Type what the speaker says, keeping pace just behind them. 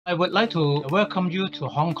I would like to welcome you to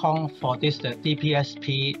Hong Kong for this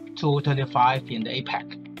DPSP 225 in the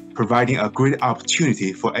APEC. Providing a great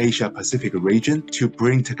opportunity for Asia-Pacific region to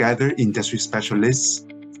bring together industry specialists,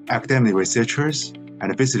 academic researchers,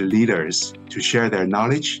 and business leaders to share their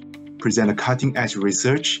knowledge, present cutting-edge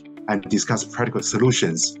research, and discuss practical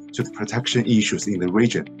solutions to the protection issues in the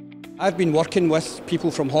region. I've been working with people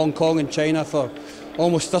from Hong Kong and China for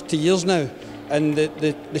almost 30 years now, and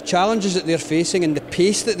the challenges that they're facing and the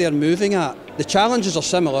pace that they're moving at, the challenges are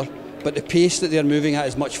similar, but the pace that they're moving at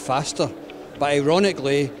is much faster. But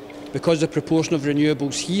ironically, because the proportion of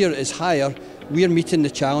renewables here is higher, we're meeting the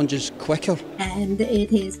challenges quicker. And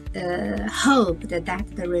it is hoped that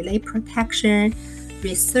the relay protection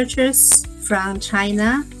researchers from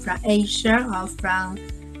China, from Asia, or from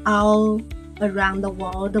all around the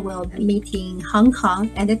world will meet in Hong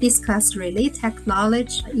Kong and discuss relay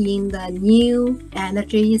technology in the new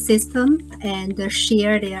energy system and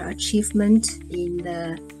share their achievement in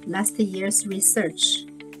the last year's research.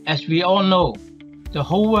 As we all know, the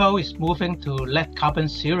whole world is moving to net carbon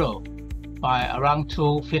zero by around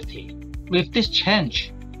 2050. With this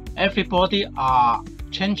change, everybody are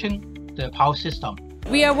changing the power system.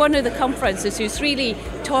 We are one of the conferences who's really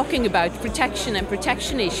talking about protection and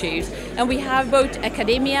protection issues, and we have both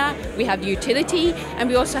academia, we have utility, and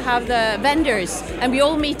we also have the vendors, and we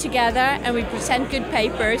all meet together and we present good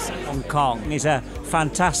papers. Hong Kong is a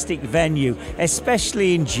fantastic venue,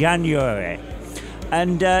 especially in January.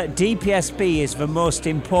 And DPSP is the most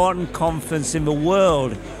important conference in the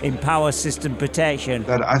world in power system protection.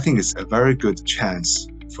 That I think is a very good chance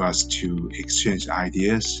for us to exchange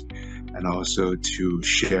ideas and also to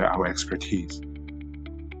share our expertise.